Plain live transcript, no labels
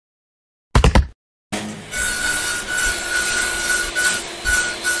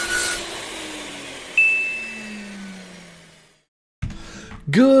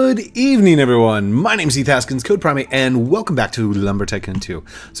Good evening, everyone. My name's Heath, Haskins, Code Primate, and welcome back to Lumber Tycoon 2.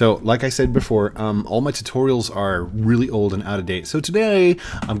 So, like I said before, all my tutorials are really old and out of date. So today,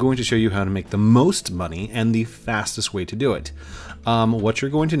 I'm going to show you how to make the most money and the fastest way to do it. What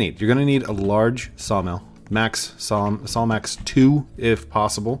you're going to need a large sawmill, sawmax 2 if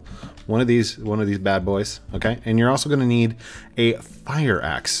possible. One of these bad boys, okay? And you're also going to need a fire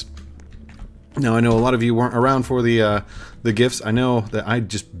axe. Now, I know a lot of you weren't around for the gifts. I know that I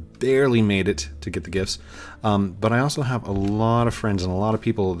just barely made it to get the gifts. But I also have a lot of friends and a lot of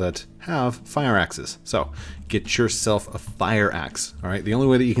people that have fire axes. So, get yourself a fire axe, all right? The only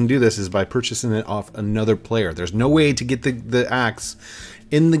way that you can do this is by purchasing it off another player. There's no way to get the axe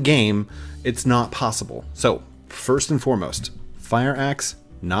in the game. It's not possible. So, first and foremost, fire axe,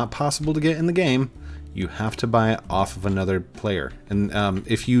 not possible to get in the game. You have to buy it off of another player. And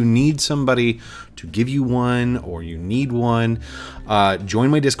if you need somebody to give you one or you need one, join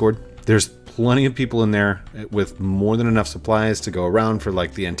my Discord. There's plenty of people in there with more than enough supplies to go around for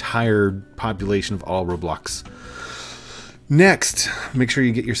like the entire population of all Roblox. Next, make sure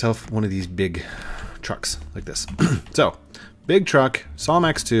you get yourself one of these big trucks like this. So, big truck,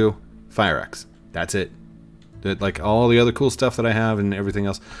 Sawmax 2, Fire Axe. That's it. Like all the other cool stuff that I have and everything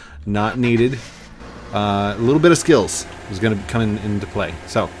else, not needed. A little bit of skills is going to come into play.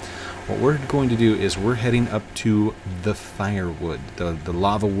 So, what we're going to do is we're heading up to the firewood, the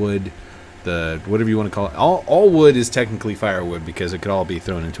lava wood, the whatever you want to call it. All wood is technically firewood because it could all be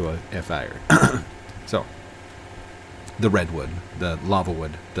thrown into a fire. So, the redwood, the lava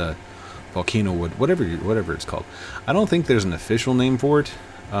wood, the volcano wood, whatever it's called. I don't think there's an official name for it.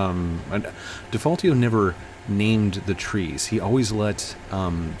 Defaultio never named the trees. He always let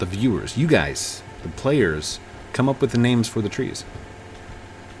the viewers, you guys, the players, come up with the names for the trees.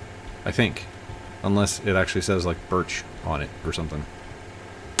 I think. Unless it actually says like birch on it or something.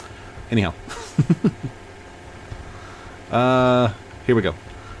 Anyhow. Here we go.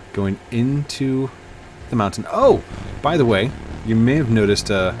 Going into the mountain. Oh! By the way, you may have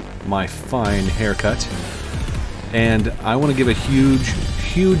noticed my fine haircut. And I want to give a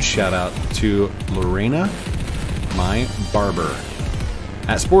huge shout out to Lorena, my barber,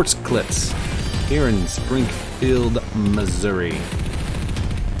 at Sports Clips here in Springfield, Missouri.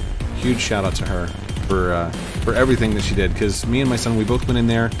 Huge shout out to her for everything that she did, because me and my son, we both went in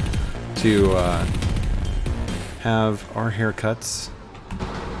there to have our haircuts.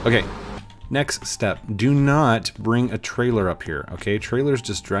 Okay, next step, do not bring a trailer up here, okay? Trailers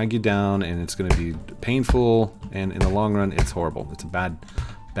just drag you down and it's going to be painful, and in the long run it's horrible. It's a bad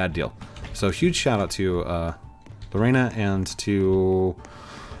deal. So huge shout out to Lorena and to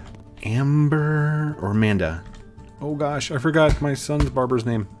Amber or Amanda. Oh gosh, I forgot my son's barber's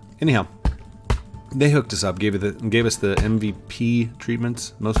name. Anyhow, they hooked us up, gave us the MVP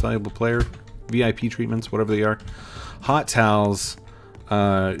treatments, most valuable player, VIP treatments, whatever they are. Hot towels,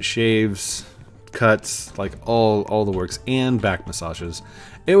 shaves, cuts, like all the works, and back massages.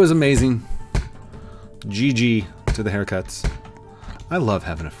 It was amazing. GG to the haircuts. I love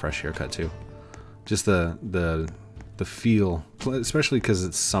having a fresh haircut too. Just the feel, especially because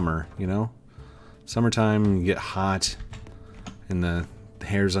it's summer, you know? Summertime, you get hot, and the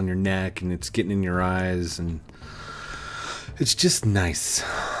hair's on your neck, and it's getting in your eyes, and it's just nice.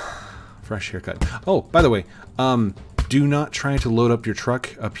 Fresh haircut. Oh, by the way, do not try to load up your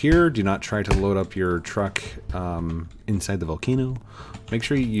truck up here. Do not try to load up your truck inside the volcano. Make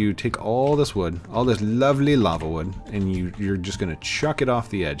sure you take all this wood, all this lovely lava wood, and you're just going to chuck it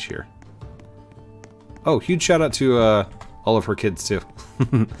off the edge here. Oh, huge shout out to all of her kids too.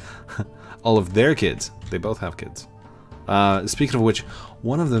 All of their kids. They both have kids. Speaking of which,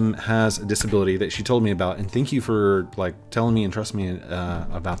 one of them has a disability that she told me about, and thank you for like telling me and trusting me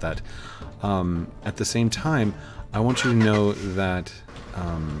about that. At the same time, I want you to know that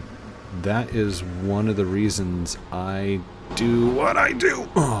that is one of the reasons I do what I do.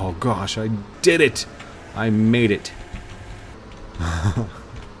 Oh gosh, I did it! I made it.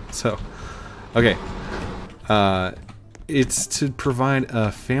 So, okay. It's to provide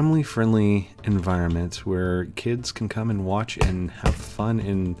a family-friendly environment where kids can come and watch and have fun,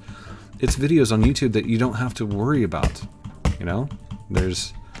 and it's videos on YouTube that you don't have to worry about. You know,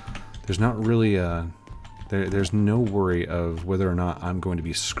 there's not really there's no worry of whether or not I'm going to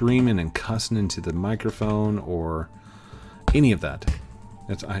be screaming and cussing into the microphone or any of that.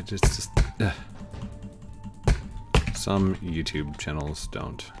 Some YouTube channels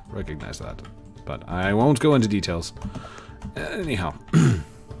don't recognize that. But I won't go into details. Anyhow, you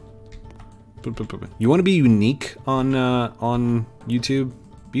want to be unique on YouTube?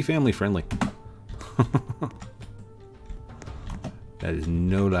 Be family friendly. That is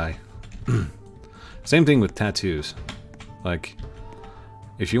no lie. Same thing with tattoos. Like,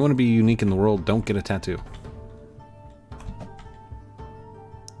 if you want to be unique in the world, don't get a tattoo.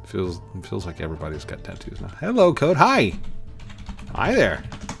 Feels like everybody's got tattoos now. Hello, Code. Hi. Hi there.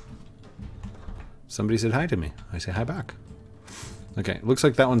 Somebody said hi to me. I say hi back. Okay, looks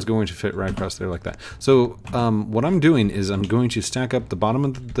like that one's going to fit right across there like that. So what I'm doing is I'm going to stack up the bottom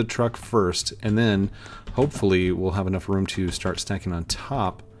of the truck first, and then hopefully we'll have enough room to start stacking on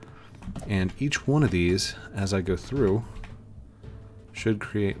top. And each one of these, as I go through, should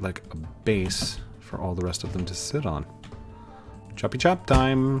create like a base for all the rest of them to sit on. Choppy chop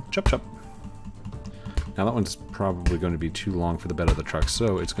time. Chop chop. Now that one's probably going to be too long for the bed of the truck,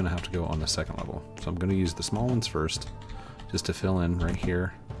 so it's going to have to go on the second level. So I'm going to use the small ones first, just to fill in right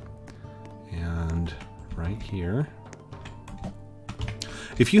here and right here.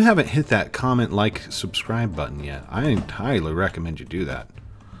 If you haven't hit that comment, like, subscribe button yet, I highly recommend you do that.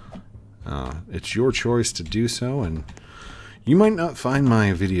 It's your choice to do so, and you might not find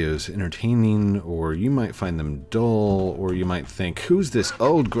my videos entertaining, or you might find them dull, or you might think, who's this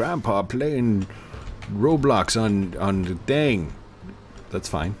old grandpa playing Roblox on the thing? That's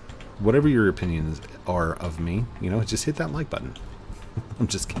fine. Whatever your opinions are of me, you know, just hit that like button. I'm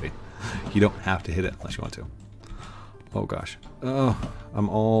just kidding. You don't have to hit it unless you want to. Oh gosh. Oh, I'm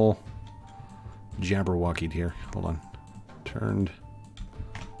all jabberwockied here. Hold on. Turned.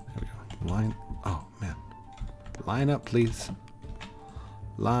 There we go. Line. Oh man. Line up, please.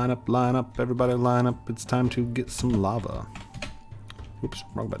 Line up, everybody line up. It's time to get some lava. Oops,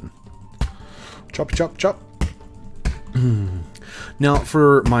 wrong button. Chop, chop, chop. Now,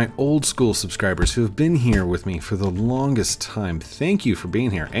 for my old school subscribers who have been here with me for the longest time, thank you for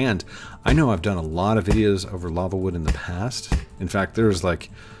being here. And I know I've done a lot of videos over lava wood in the past. In fact, there's like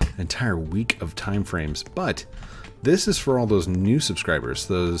an entire week of time frames. But this is for all those new subscribers,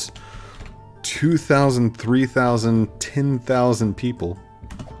 those 2,000, 3,000, 10,000 people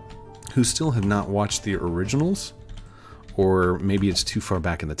who still have not watched the originals, or maybe it's too far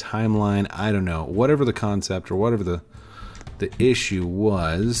back in the timeline. I don't know. Whatever the concept or whatever the issue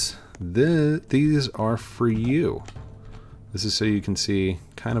was, these are for you. This is so you can see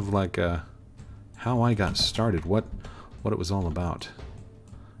kind of like how I got started, what it was all about.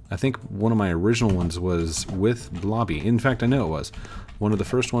 I think one of my original ones was with Blobby. In fact, I know it was. One of the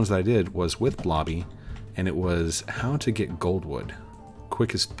first ones that I did was with Blobby, and it was how to get goldwood,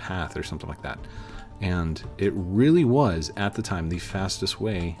 quickest path or something like that. And it really was, at the time, the fastest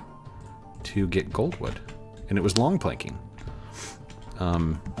way to get goldwood. And it was long planking.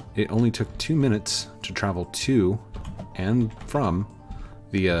 It only took 2 minutes to travel to and from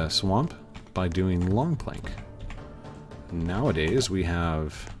the swamp by doing long plank. Nowadays, we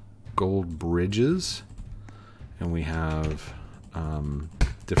have gold bridges, and we have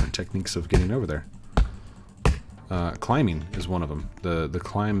different techniques of getting over there. Climbing is one of them. The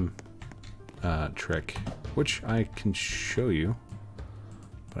climb trick, which I can show you,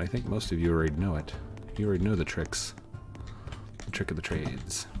 but I think most of you already know it. You already know the tricks. The trick of the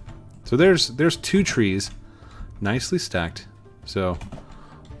trades. So there's 2 trees, nicely stacked. So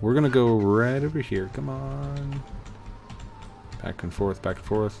we're gonna go right over here. Come on. Back and forth, back and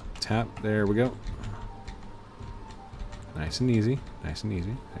forth. Tap. There we go. Nice and easy. Nice and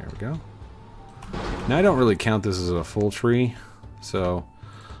easy. There we go. Now I don't really count this as a full tree, so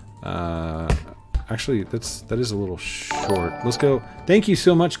actually that is a little short. Let's go. Thank you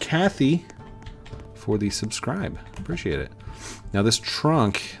so much, Kathy, for the subscribe. Appreciate it. Now this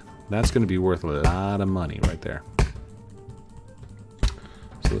trunk, that's going to be worth a lot of money right there.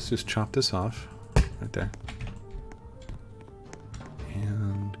 So let's just chop this off right there.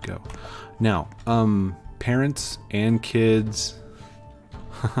 And go. Now, parents and kids.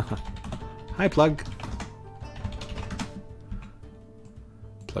 Hi, Plug.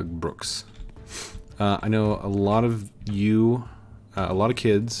 Plug Brooks. I know a lot of you, a lot of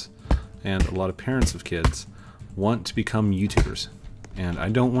kids, and a lot of parents of kids want to become YouTubers. And I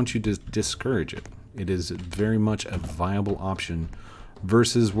don't want you to discourage it. It is very much a viable option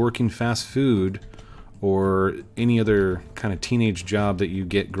versus working fast food or any other kind of teenage job that you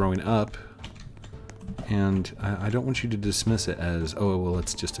get growing up. And I don't want you to dismiss it as, oh, well,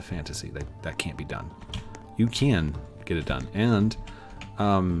 it's just a fantasy. That can't be done. You can get it done. And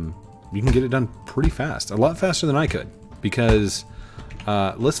you can get it done pretty fast. A lot faster than I could. Because,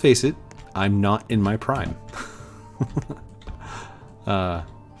 let's face it, I'm not in my prime.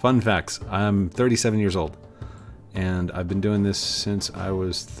 Fun facts. I'm 37 years old. And I've been doing this since I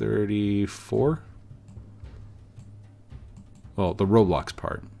was 34. Well, the Roblox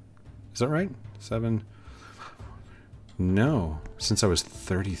part. Is that right? 7... No, since I was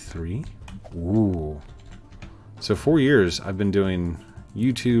 33. Ooh. So 4 years I've been doing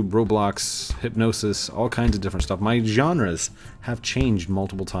YouTube, Roblox, hypnosis, all kinds of different stuff. My genres have changed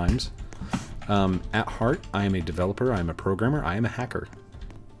multiple times. At heart, I am a developer, I am a programmer, I am a hacker.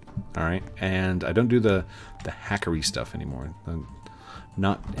 Alright, and I don't do the hackery stuff anymore.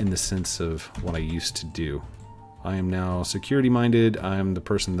 Not in the sense of what I used to do. I am now security minded, I am the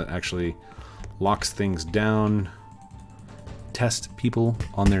person that actually locks things down, test people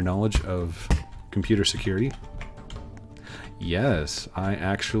on their knowledge of computer security. Yes, I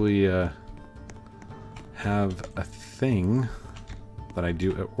actually have a thing that I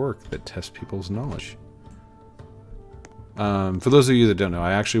do at work that tests people's knowledge. For those of you that don't know,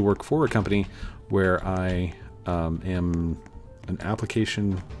 I actually work for a company where I am an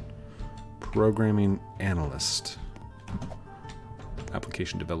application programming analyst.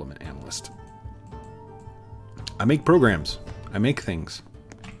 Application development analyst. I make programs. I make things.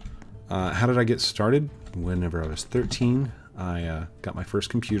 How did I get started? Whenever I was 13, I got my first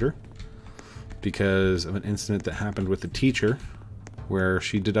computer because of an incident that happened with the teacher where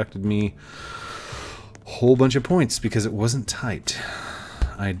she deducted me a whole bunch of points because it wasn't typed.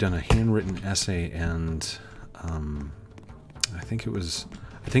 I had done a handwritten essay and I think it was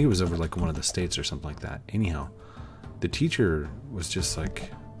over like one of the states or something like that. Anyhow, the teacher was just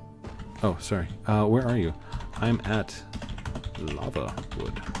like, oh, sorry, where are you? I'm at Lava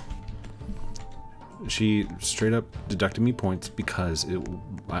Wood. She straight up deducted me points because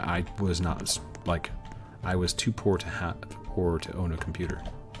I was not, like, I was too poor to have or to own a computer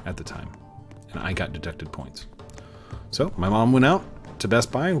at the time. And I got deducted points. So my mom went out to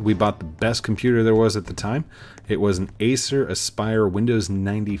Best Buy. We bought the best computer there was at the time. It was an Acer Aspire Windows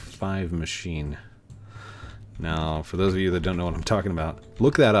 95 machine. Now, for those of you that don't know what I'm talking about,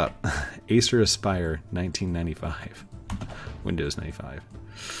 look that up. Acer Aspire 1995. Windows 95.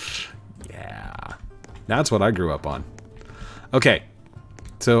 Yeah. That's what I grew up on. Okay.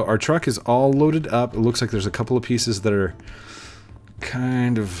 So our truck is all loaded up. It looks like there's a couple of pieces that are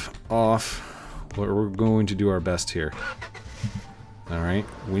kind of off. But we're going to do our best here. Alright.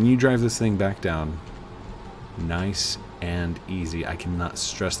 When you drive this thing back down, nice and easy. I cannot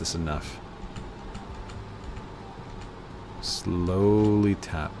stress this enough. Slowly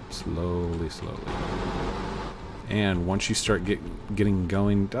tap. Slowly, slowly. And once you start getting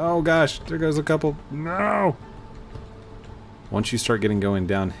going... Oh gosh, there goes a couple. No! Once you start getting going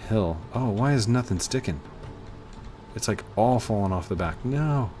downhill... Oh, why is nothing sticking? It's like all falling off the back.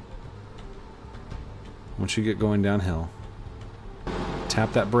 No! Once you get going downhill,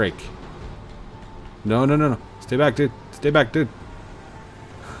 tap that brake. No, no, no, no. Stay back, dude. Stay back, dude.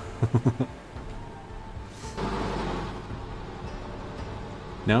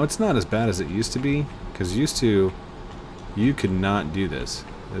 Now, it's not as bad as it used to be, because used to, you could not do this.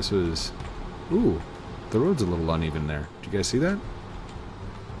 This was... Ooh, the road's a little uneven there. Did you guys see that?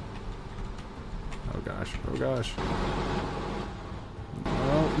 Oh gosh, oh gosh.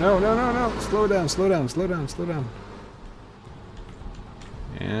 Oh, no, no, no, no. Slow down, slow down, slow down, slow down.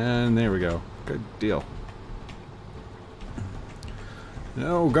 And there we go. Good deal.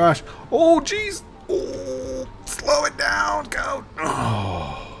 Oh gosh. Oh jeez. Oh, slow it down. Go.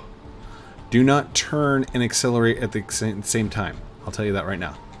 Oh. Do not turn and accelerate at the same time. I'll tell you that right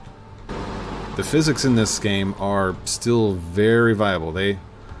now. The physics in this game are still very viable. They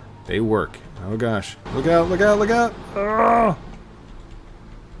work. Oh gosh. Look out, look out, look out. Oh.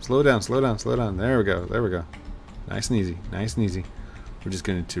 Slow down, slow down, slow down. There we go, there we go. Nice and easy, nice and easy. We're just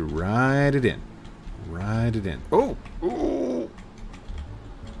going to ride it in. Ride it in. Oh! Ooh.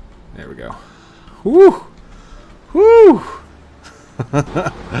 There we go. Woo! Woo!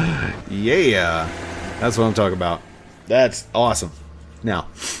 Yeah! That's what I'm talking about. That's awesome. Now,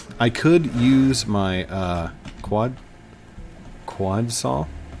 I could use my quad saw,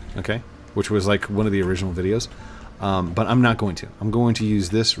 okay, which was like one of the original videos, but I'm not going to. I'm going to use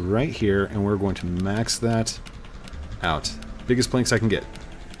this right here, and we're going to max that out. Biggest planks I can get.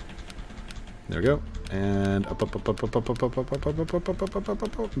 There we go. And up, up, up, up, up, up, up, up, up, up, up, up, up, up, up,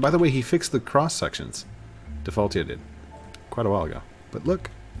 up, up. By the way, he fixed the cross sections. Defaultio did. Quite a while ago. But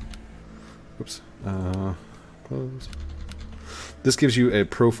look. Oops. Close. This gives you a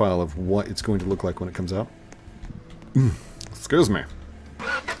profile of what it's going to look like when it comes out. Excuse me.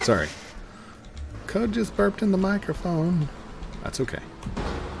 Sorry. Code just burped in the microphone. That's okay.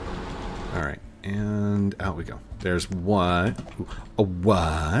 Alright. And out we go. There's one. A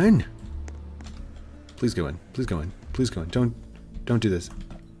one. Please go in. Please go in. Please go in. Don't do this.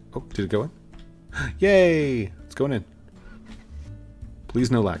 Oh, did it go in? Yay! It's going in.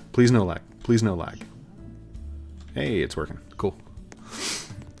 Please no lag. Please no lag. Please no lag. Hey, it's working. Cool.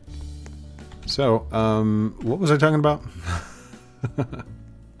 So, what was I talking about?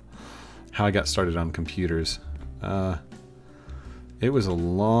 How I got started on computers. It was a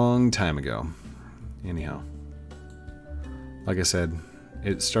long time ago. Anyhow, like I said,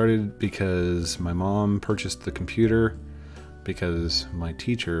 it started because my mom purchased the computer because my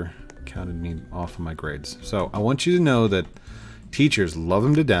teacher counted me off of my grades. So I want you to know that teachers love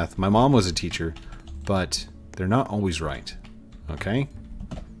them to death. My mom was a teacher, but they're not always right. Okay?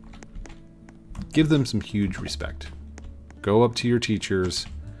 Give them some huge respect. Go up to your teachers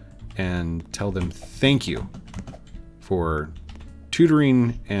and tell them thank you for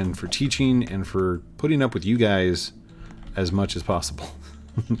tutoring and for teaching and for putting up with you guys as much as possible.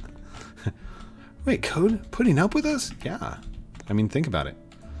 Wait, Code? Putting up with us? Yeah. I mean, think about it.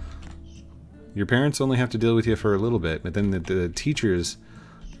 Your parents only have to deal with you for a little bit, but then the teachers,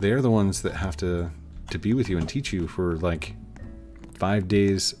 they're the ones that have to be with you and teach you for like 5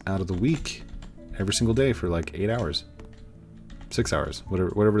 days out of the week, every single day for like 8 hours, 6 hours,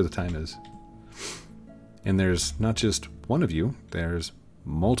 whatever the time is. And there's not just one of you, there's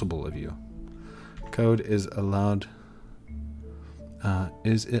multiple of you. Code is allowed.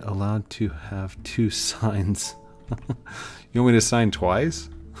 Is it allowed to have 2 signs? You want me to sign twice?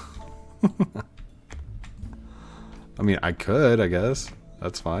 I mean, I could, I guess.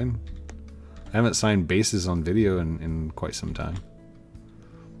 That's fine. I haven't signed bases on video in quite some time.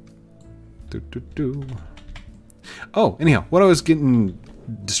 Oh, anyhow, what I was getting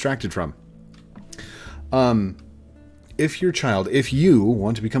distracted from. If you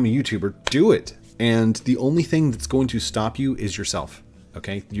want to become a YouTuber, do it. And the only thing that's going to stop you is yourself.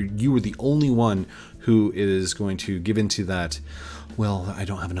 Okay? You are the only one who is going to give into that, well, I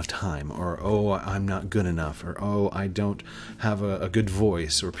don't have enough time, or, oh, I'm not good enough, or, oh, I don't have a good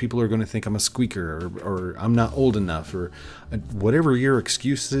voice, or people are going to think I'm a squeaker, or I'm not old enough, or whatever your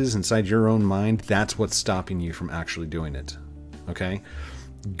excuse is inside your own mind, that's what's stopping you from actually doing it. Okay?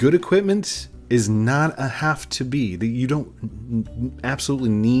 Good equipment is not a have to be. You don't absolutely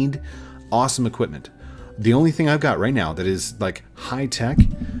need awesome equipment. The only thing I've got right now that is like high tech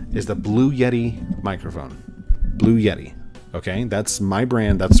is the Blue Yeti microphone. Blue Yeti. Okay, that's my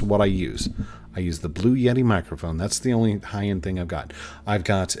brand. That's what I use. I use the Blue Yeti microphone. That's the only high-end thing I've got. I've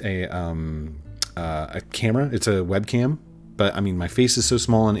got a camera. It's a webcam, but I mean my face is so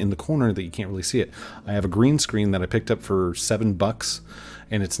small and in the corner that you can't really see it. I have a green screen that I picked up for $7,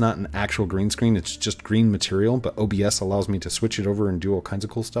 and it's not an actual green screen. It's just green material, but OBS allows me to switch it over and do all kinds of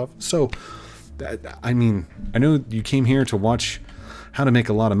cool stuff. So, I mean, I know you came here to watch how to make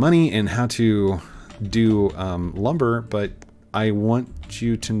a lot of money and how to do lumber, but I want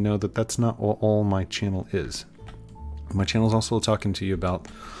you to know that that's not all my channel is. My channel is also talking to you about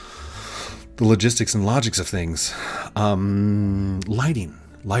the logistics and logics of things. Lighting.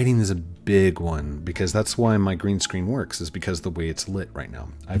 Lighting is a big one, because that's why my green screen works, is because the way it's lit right now.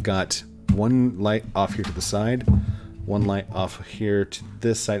 I've got one light off here to the side, one light off here to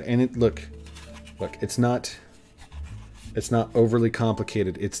this side, and it look, it's not overly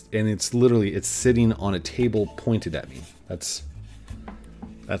complicated. It's literally sitting on a table pointed at me. That's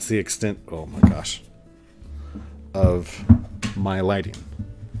the extent, oh my gosh, of my lighting.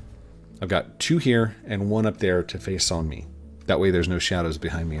 I've got 2 here and 1 up there to face on me. That way there's no shadows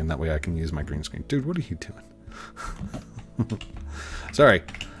behind me, and that way I can use my green screen. Dude, what are you doing? Sorry,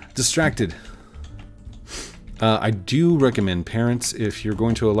 distracted. I do recommend parents, if you're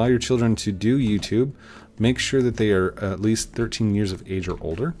going to allow your children to do YouTube, make sure that they are at least 13 years of age or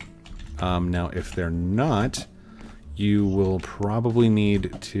older. Now, if they're not, you will probably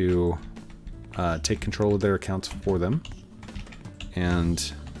need to take control of their accounts for them.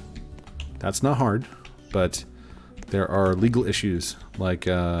 And that's not hard, but there are legal issues like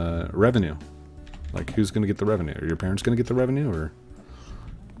revenue. Like, who's going to get the revenue? Are your parents going to get the revenue, or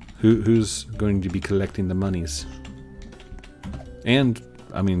who's going to be collecting the monies? And,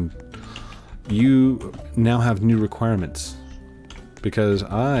 I mean, you now have new requirements, because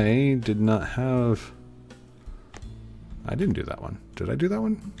I did not have... I didn't do that one. Did I do that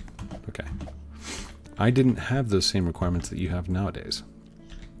one? Okay. I didn't have those same requirements that you have nowadays.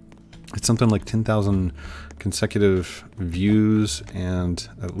 It's something like 10,000 consecutive views and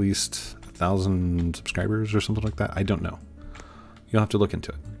at least 1,000 subscribers or something like that. I don't know. You'll have to look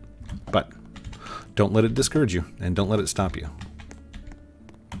into it. But don't let it discourage you, and don't let it stop you.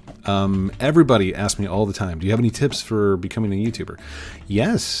 Everybody asks me all the time, do you have any tips for becoming a YouTuber?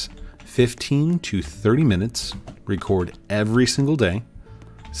 Yes. 15 to 30 minutes, record every single day,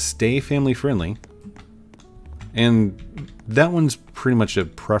 stay family friendly, And that one's pretty much a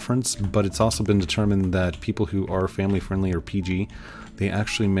preference, but it's also been determined that people who are family friendly or PG, they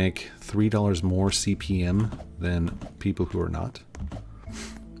actually make $3 more CPM than people who are not.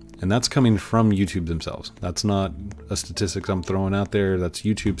 And that's coming from YouTube themselves. That's not a statistics I'm throwing out there. That's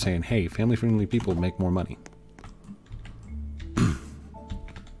YouTube saying, hey, family friendly people make more money.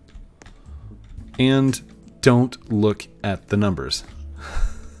 And don't look at the numbers.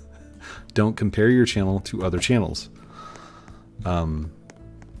 Don't compare your channel to other channels. One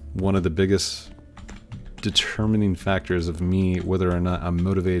of the biggest determining factors of me whether or not I'm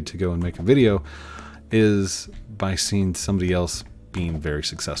motivated to go and make a video is by seeing somebody else being very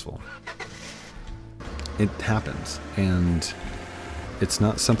successful. It happens, and it's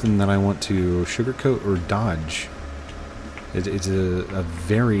not something that I want to sugarcoat or dodge. It's a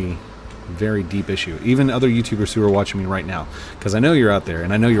very, very deep issue. Even other YouTubers who are watching me right now, because I know you're out there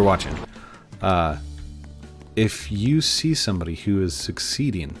and I know you're watching. If you see somebody who is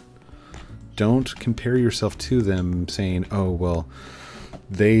succeeding, don't compare yourself to them saying, oh, well,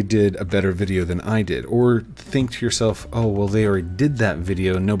 they did a better video than I did. Or think to yourself, oh, well, they already did that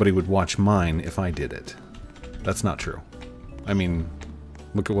video and nobody would watch mine if I did it. That's not true. I mean,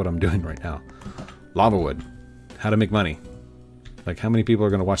 look at what I'm doing right now. Lava wood. How to make money. Like, how many people are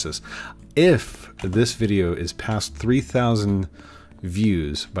going to watch this? If this video is past 3,000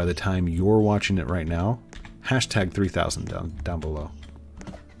 views by the time you're watching it right now, hashtag 3,000 down below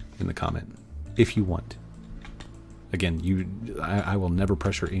in the comment if you want. Again, I will never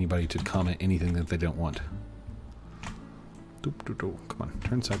pressure anybody to comment anything that they don't want. Come on,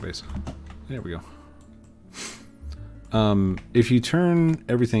 turn sideways. There we go. If you turn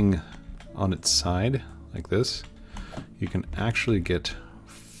everything on its side like this, you can actually get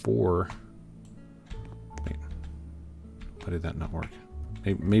 4. Wait, why did that not work?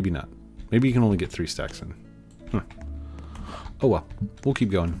 Maybe not. Maybe you can only get 3 stacks in. Oh well, we'll keep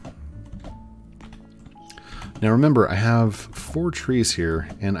going. Now remember, I have 4 trees here,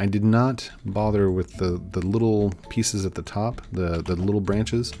 and I did not bother with the little pieces at the top, the little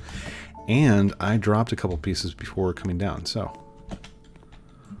branches, and I dropped a couple pieces before coming down. So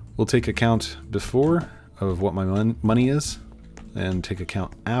we'll take account before of what my money is, and take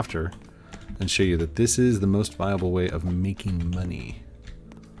account after, and show you that this is the most viable way of making money.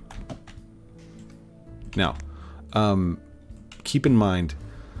 Now, keep in mind,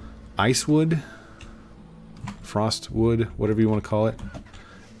 ice wood, frost wood, whatever you want to call it,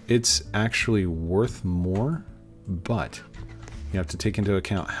 it's actually worth more, but you have to take into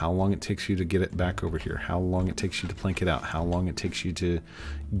account how long it takes you to get it back over here, how long it takes you to plank it out, how long it takes you to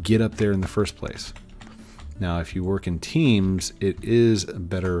get up there in the first place. Now, if you work in teams, it is a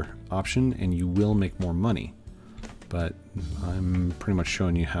better option and you will make more money, but I'm pretty much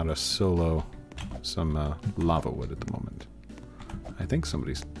showing you how to solo some lava wood at the moment. I think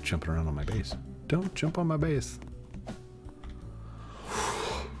somebody's jumping around on my base. Don't jump on my base.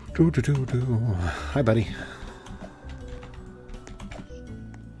 Hi, buddy.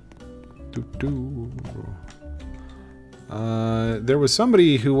 There was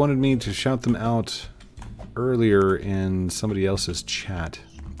somebody who wanted me to shout them out earlier in somebody else's chat.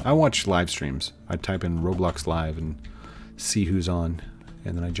 I watch live streams. I type in Roblox live and see who's on,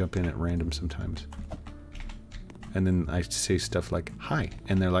 and then I jump in at random sometimes. And then I say stuff like, hi.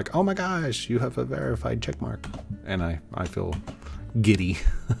 And they're like, oh my gosh, you have a verified checkmark. And I feel giddy.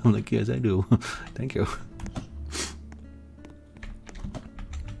 I'm like, yes, I do. Thank you.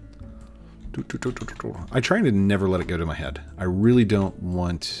 I try to never let it go to my head. I really don't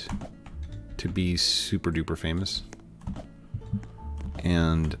want to be super duper famous.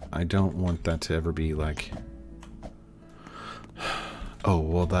 And I don't want that to ever be like, oh,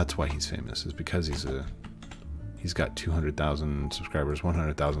 well, that's why he's famous, is because he's got 200,000 subscribers,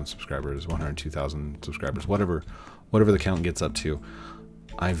 100,000 subscribers, 102,000 subscribers, whatever the count gets up to.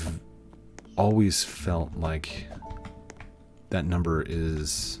 I've always felt like that number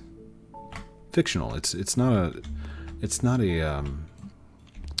is fictional. It's not a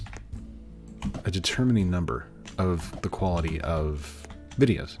determining number of the quality of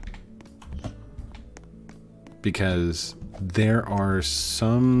videos, because there are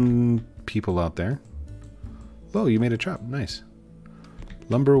some people out there. Oh, you made a chop. Nice.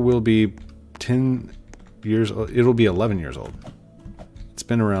 Lumber will be 10 years old. It'll be 11 years old. It's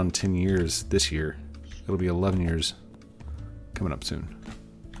been around 10 years this year. It'll be 11 years coming up soon.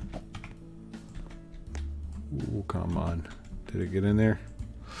 Ooh, come on. Did it get in there?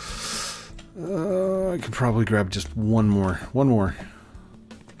 I could probably grab just one more. One more.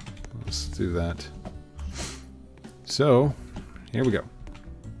 Let's do that. So, here we go.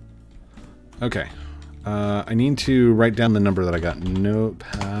 Okay. I need to write down the number that I got.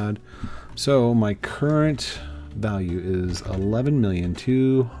 Notepad. So my current value is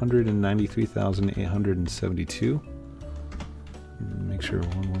 11,293,872. Make sure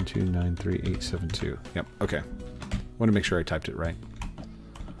 112,93872. Yep. Okay. Want to make sure I typed it right.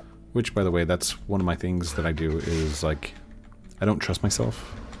 Which, by the way, that's one of my things that I do is like, I don't trust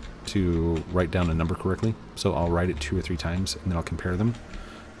myself to write down a number correctly. So I'll write it 2 or 3 times and then I'll compare them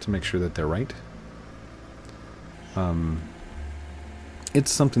to make sure that they're right.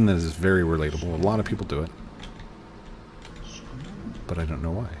 It's something that is very relatable. A lot of people do it. But I don't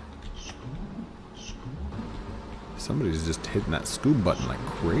know why. Somebody's just hitting that scoop button like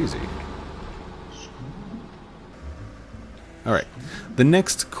crazy. Alright. The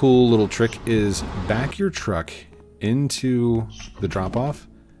next cool little trick is back your truck into the drop-off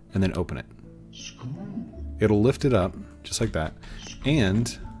and then open it. It'll lift it up just like that.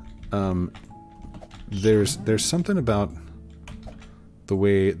 And there's something about the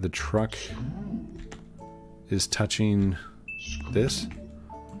way the truck is touching this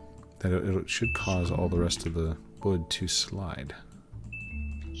that it should cause all the rest of the wood to slide.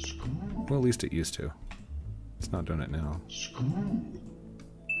 Well, at least it used to. It's not doing it now.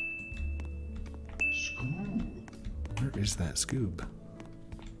 Where is that scoob?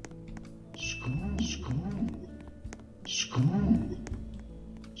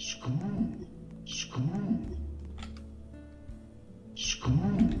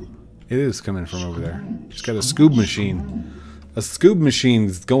 It is coming from over there. It's got a scoob machine. A scoob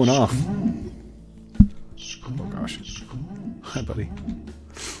machine's going off. Oh gosh. Hi, buddy.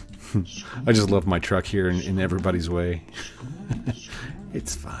 I just love my truck here in everybody's way.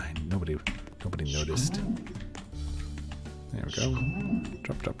 It's fine. Nobody noticed. There we go.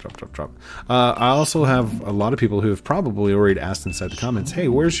 Drop, drop, drop, drop, drop. I also have a lot of people who have probably already asked inside the comments, hey,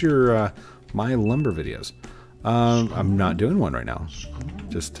 where's your my lumber videos? I'm not doing one right now.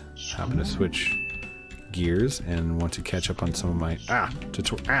 Just happen to switch gears and want to catch up on some of my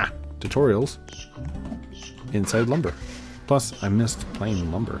tutorials inside lumber. Plus, I missed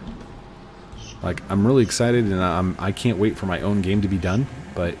playing lumber. Like, I'm really excited and I can't wait for my own game to be done,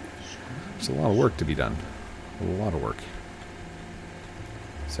 but there's a lot of work to be done. A lot of work.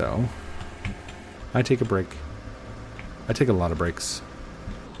 So, I take a break. I take a lot of breaks.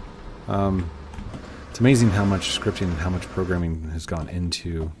 It's amazing how much scripting and how much programming has gone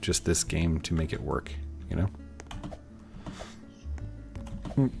into just this game to make it work, you know?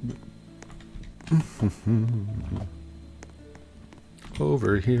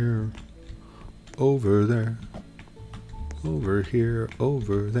 Over here, over there, over here,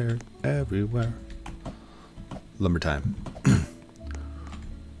 over there, everywhere. Lumber time.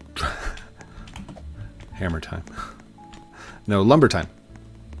 Hammer time. No, lumber time.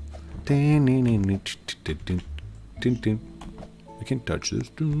 We can touch this.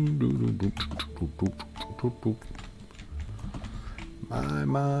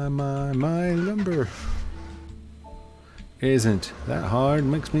 My lumber. Isn't that hard?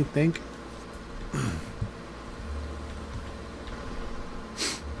 Makes me think.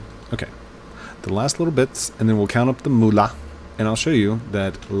 Okay. The last little bits, and then we'll count up the moolah. And I'll show you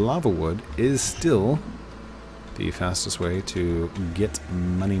that lava wood is still the fastest way to get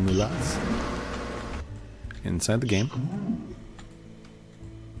money moolahs inside the game.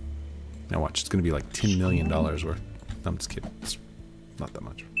 Now watch, it's going to be like $10 million worth. No, I'm just kidding. It's not that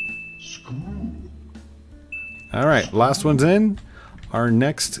much. Alright, last one's in. Our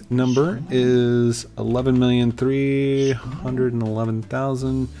next number is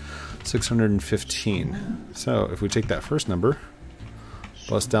 11,311,615. So if we take that first number,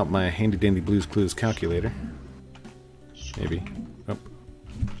 bust out my handy dandy Blues Clues calculator. Maybe.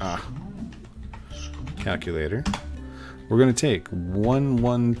 Oh. Calculator. We're going to take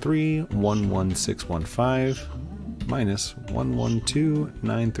 113,11615 minus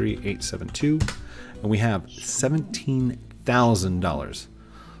 112,93872, and we have $17,000.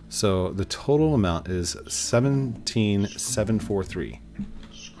 So the total amount is 17,743.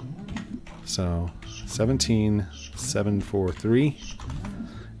 So 17,743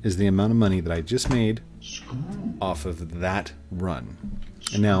 is the amount of money that I just made off of that run.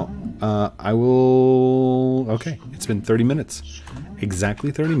 And now I will, okay, it's been 30 minutes,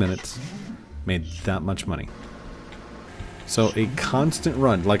 exactly 30 minutes, made that much money. So a constant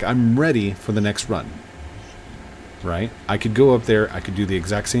run, like I'm ready for the next run, right? I could go up there, I could do the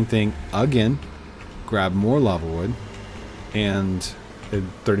exact same thing again, grab more lava wood, and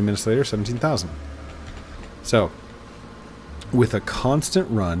 30 minutes later, 17,000. So with a constant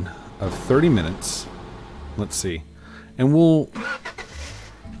run of 30 minutes, let's see, and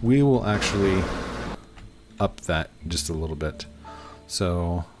we will actually up that just a little bit.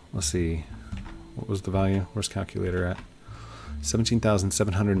 So let's see, what was the value? Where's calculator at?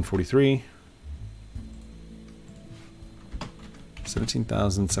 17,743.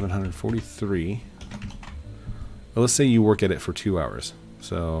 17,743. Well, let's say you work at it for 2 hours.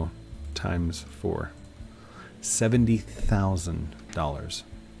 So times 4. $70,000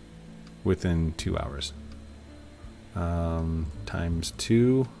 within 2 hours. Times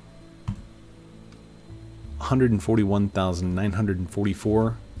 2.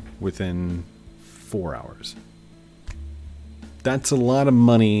 141,944 within 4 hours. That's a lot of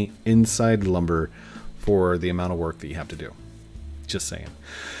money inside lumber for the amount of work that you have to do. Just saying.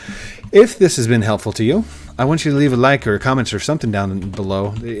 If this has been helpful to you, I want you to leave a like or a comment or something down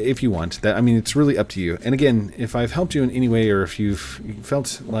below if you want. That, I mean, it's really up to you. And again, if I've helped you in any way, or if you've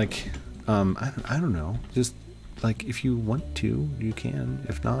felt like, I don't know, just like if you want to, you can.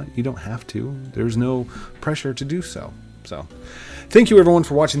 If not, you don't have to. There's no pressure to do so. So, thank you everyone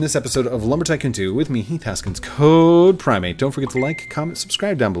for watching this episode of Lumber Tycoon 2 with me, Heath Haskins, Code Primate. Don't forget to like, comment,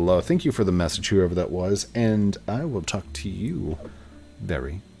 subscribe down below. Thank you for the message, whoever that was, and I will talk to you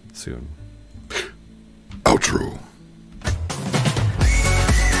very soon. Outro.